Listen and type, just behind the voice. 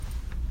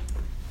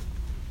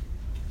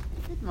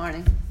Good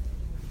morning.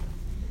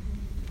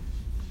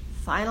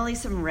 Finally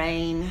some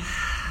rain.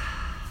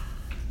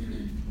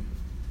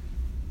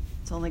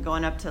 It's only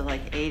going up to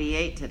like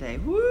 88 today.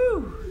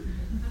 Woo!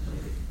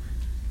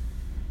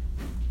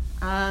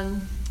 So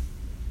I'm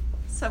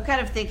kind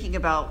of thinking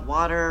about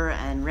water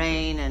and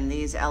rain and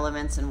these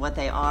elements and what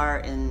they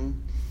are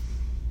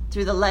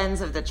through the lens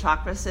of the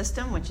chakra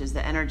system, which is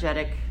the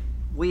energetic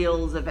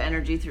wheels of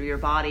energy through your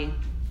body.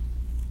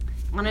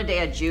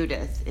 Anodea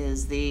Judith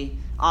is the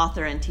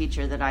author and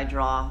teacher that I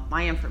draw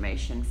my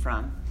information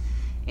from.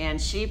 And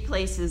she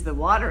places the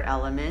water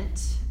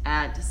element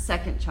at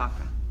second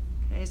chakra.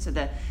 Okay, so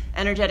the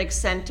energetic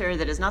center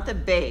that is not the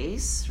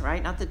base,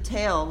 right, not the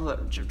tail,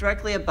 but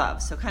directly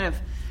above. So kind of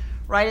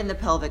right in the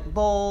pelvic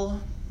bowl.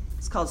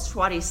 It's called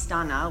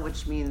Swadhisthana,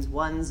 which means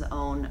one's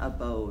own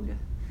abode.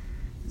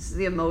 This is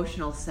the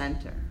emotional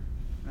center,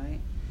 right?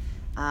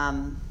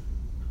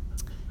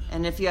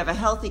 And if you have a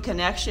healthy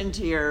connection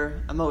to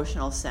your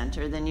emotional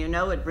center, then you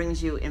know it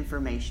brings you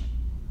information.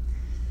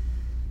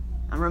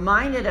 I'm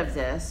reminded of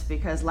this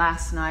because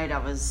last night I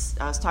was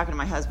talking to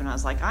my husband. I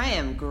was like, I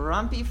am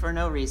grumpy for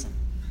no reason.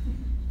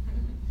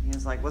 He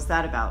was like, what's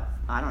that about?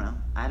 I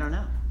don't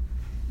know.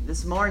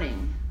 This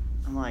morning,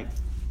 I'm like,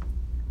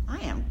 I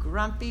am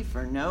grumpy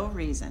for no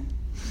reason.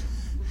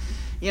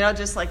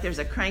 Just like there's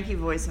a cranky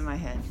voice in my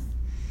head.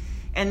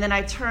 And then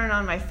I turn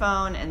on my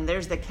phone and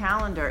there's the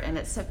calendar and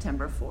it's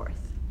September 4th.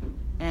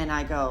 And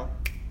I go,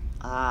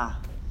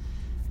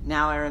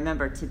 now I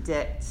remember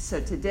today.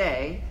 So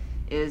today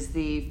is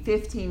the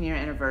 15-year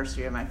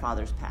anniversary of my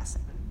father's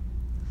passing.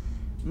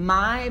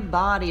 My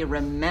body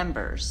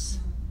remembers,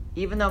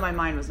 even though my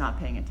mind was not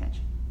paying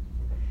attention.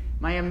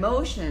 My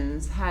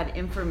emotions had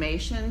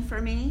information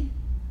for me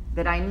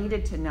that I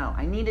needed to know.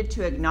 I needed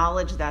to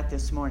acknowledge that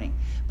this morning.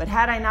 But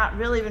had I not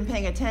really been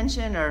paying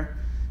attention,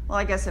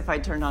 I guess if I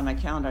turned on my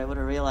calendar, I would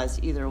have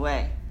realized either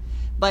way.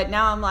 But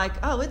now I'm like,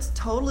 oh, it's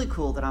totally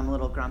cool that I'm a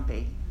little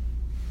grumpy,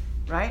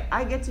 right?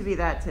 I get to be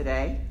that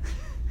today.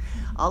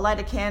 I'll light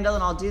a candle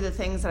and I'll do the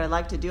things that I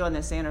like to do on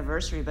this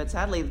anniversary, but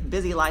sadly,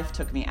 busy life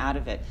took me out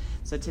of it.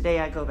 So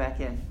today I go back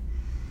in.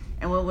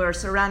 And when we're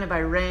surrounded by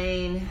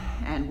rain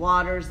and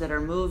waters that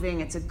are moving,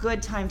 it's a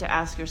good time to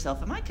ask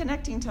yourself, am I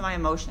connecting to my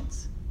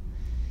emotions?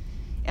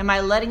 Am I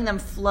letting them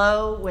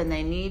flow when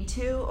they need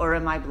to, or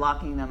am I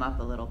blocking them up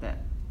a little bit,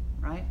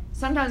 right?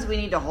 Sometimes we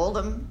need to hold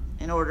them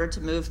in order to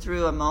move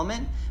through a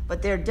moment,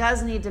 but there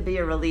does need to be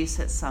a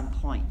release at some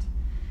point.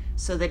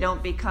 So they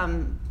don't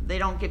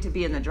get to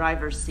be in the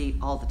driver's seat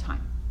all the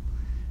time,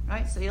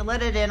 right? So you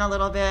let it in a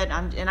little bit,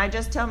 and I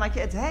just tell my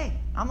kids, hey,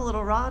 I'm a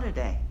little raw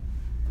today.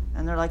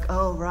 And they're like,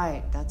 oh,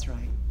 right, that's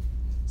right.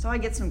 So I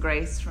get some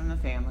grace from the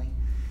family.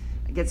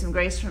 I get some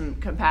grace from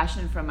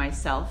compassion from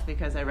myself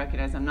because I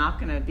recognize I'm not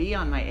going to be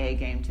on my A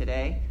game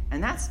today,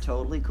 and that's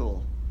totally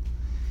cool.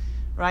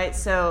 Right,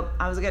 so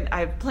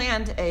I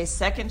planned a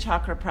second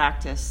chakra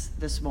practice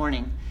this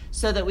morning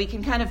so that we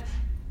can kind of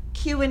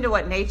cue into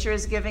what nature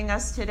is giving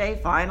us today.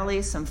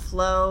 Finally, some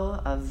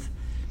flow of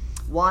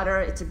water.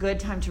 It's a good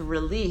time to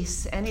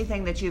release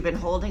anything that you've been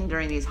holding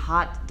during these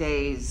hot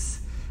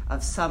days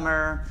of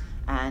summer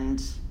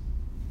and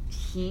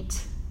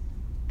heat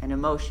and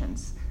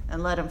emotions,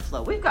 and let them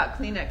flow. We've got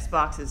Kleenex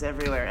boxes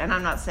everywhere, and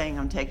I'm not saying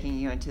I'm taking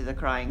you into the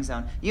crying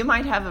zone. You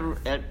might have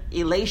an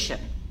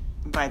elation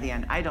by the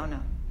end. I don't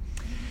know.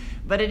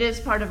 But it is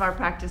part of our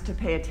practice to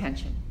pay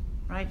attention,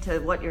 right, to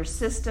what your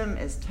system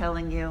is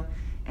telling you.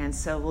 And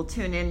so we'll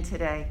tune in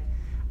today.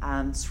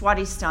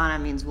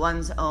 Swadhisthana means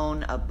one's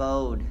own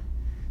abode.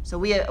 So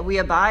we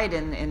abide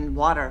in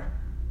water.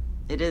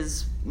 It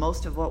is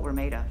most of what we're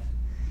made of.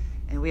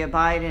 And we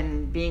abide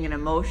in being an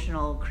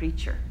emotional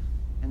creature.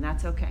 And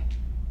that's okay,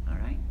 all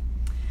right?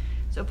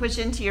 So push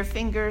into your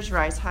fingers,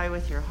 rise high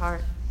with your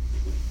heart.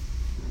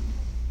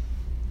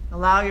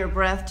 Allow your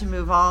breath to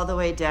move all the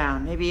way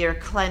down. Maybe you're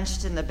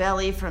clenched in the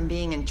belly from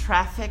being in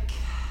traffic.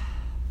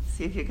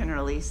 See if you can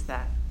release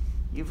that.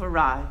 You've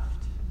arrived.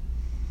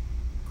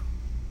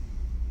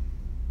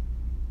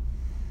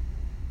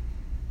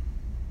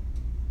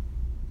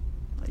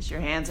 Place your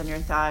hands on your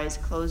thighs.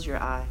 Close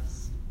your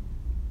eyes.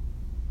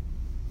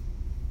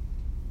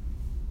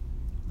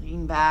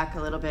 Lean back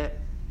a little bit.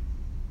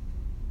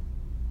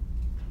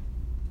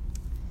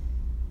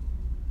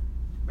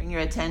 Bring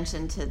your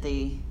attention to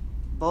the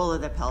bowl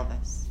of the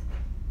pelvis.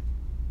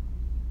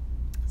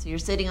 So you're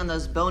sitting on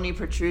those bony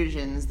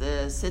protrusions,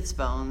 the sits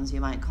bones,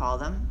 you might call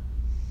them.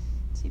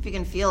 See if you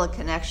can feel a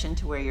connection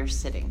to where you're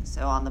sitting.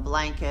 So on the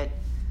blanket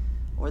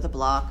or the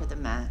block or the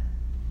mat.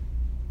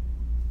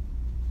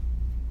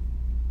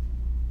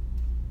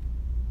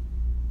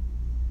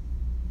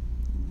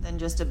 Then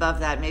just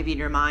above that, maybe in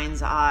your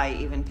mind's eye,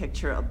 even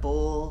picture a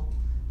bowl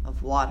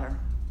of water.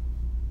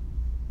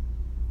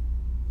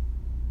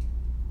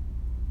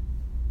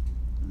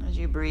 As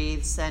you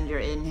breathe, send your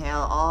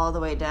inhale all the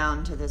way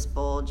down to this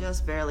bowl,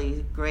 just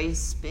barely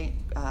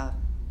kind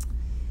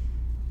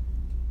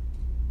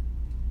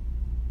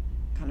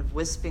of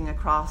wisping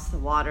across the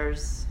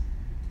waters.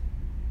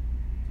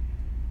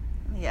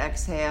 And the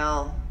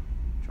exhale,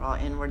 draw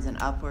inwards and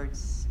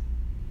upwards.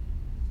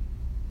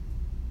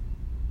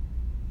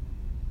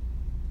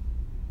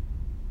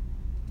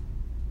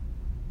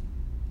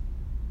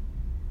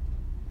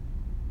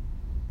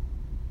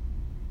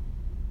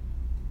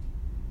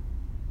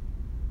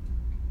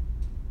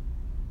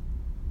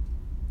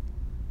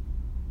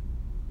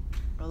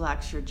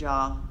 Relax your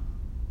jaw.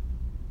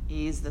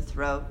 Ease the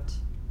throat.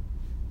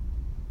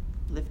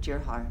 Lift your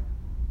heart.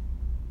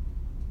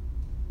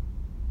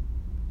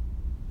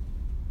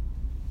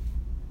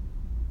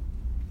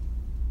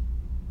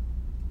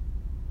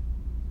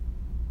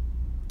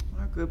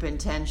 Our group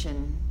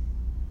intention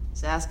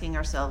is asking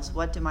ourselves,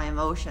 what do my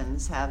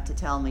emotions have to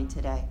tell me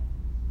today?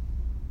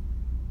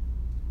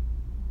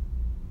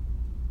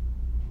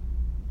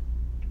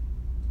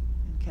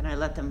 And can I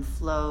let them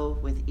flow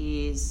with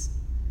ease,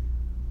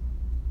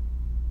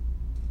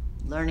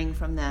 learning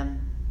from them,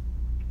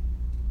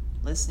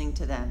 listening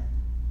to them,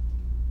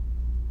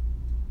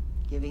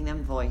 giving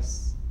them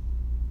voice.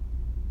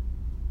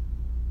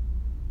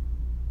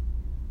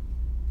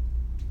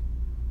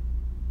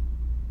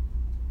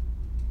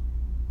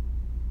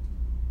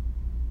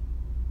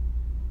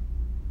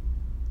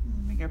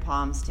 Bring your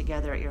palms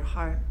together at your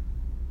heart.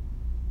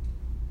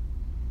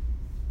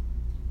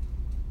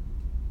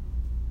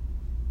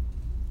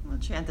 We'll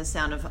chant the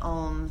sound of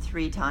Om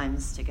 3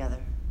 times together.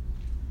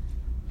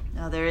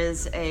 Now there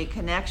is a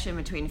connection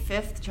between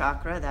 5th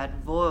chakra,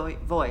 that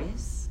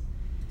voice,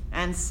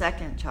 and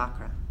 2nd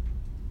chakra.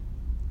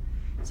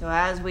 So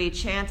as we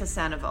chant the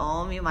sound of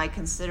Om, you might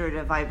consider it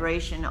a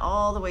vibration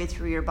all the way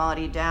through your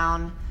body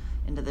down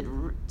into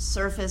the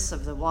surface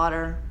of the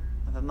water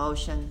of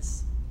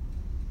emotions.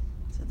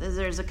 So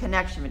there's a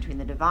connection between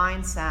the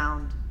divine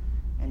sound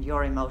and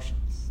your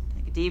emotions.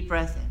 Take a deep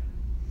breath in.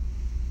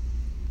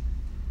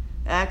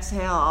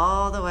 Exhale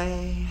all the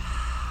way.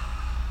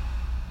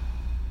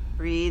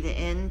 Breathe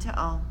into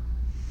Om.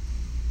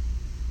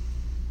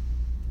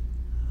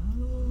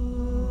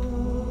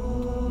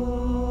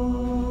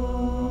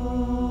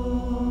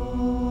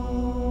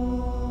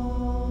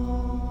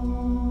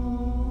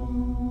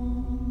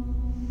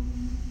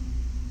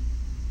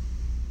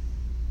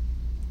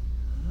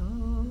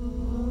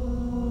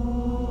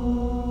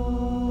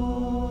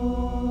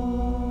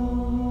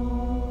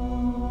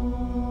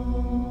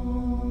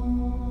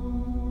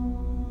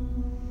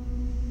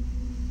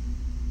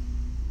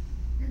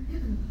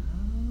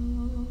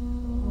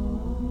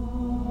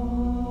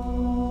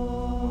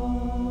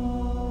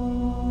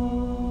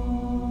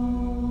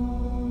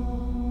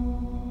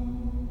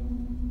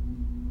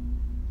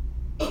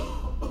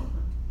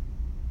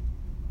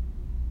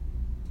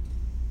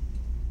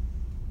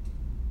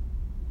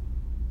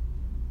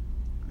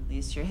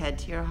 Release your head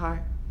to your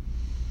heart.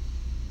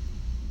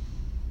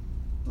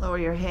 Lower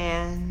your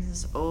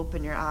hands,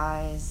 open your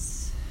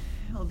eyes.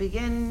 We'll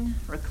begin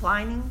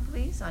reclining,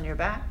 please, on your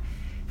back.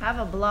 Have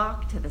a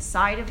block to the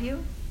side of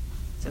you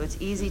so it's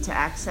easy to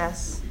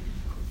access.